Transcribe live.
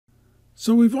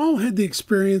So we've all had the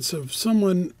experience of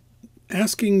someone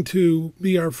asking to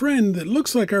be our friend that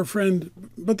looks like our friend,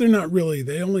 but they're not really.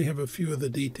 They only have a few of the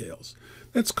details.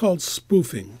 That's called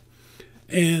spoofing.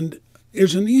 And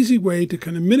there's an easy way to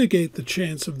kind of mitigate the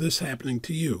chance of this happening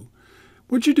to you.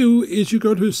 What you do is you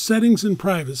go to Settings and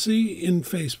Privacy in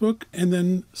Facebook and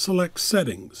then select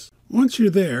Settings. Once you're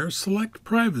there, select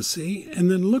Privacy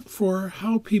and then look for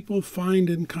how people find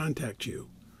and contact you.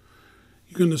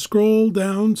 You're going to scroll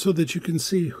down so that you can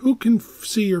see who can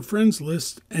see your friends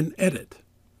list and edit.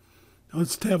 Now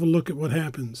let's have a look at what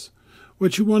happens.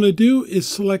 What you want to do is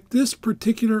select this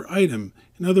particular item.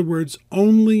 In other words,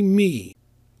 only me.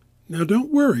 Now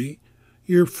don't worry,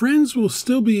 your friends will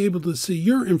still be able to see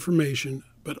your information,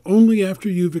 but only after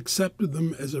you've accepted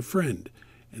them as a friend.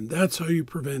 And that's how you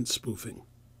prevent spoofing.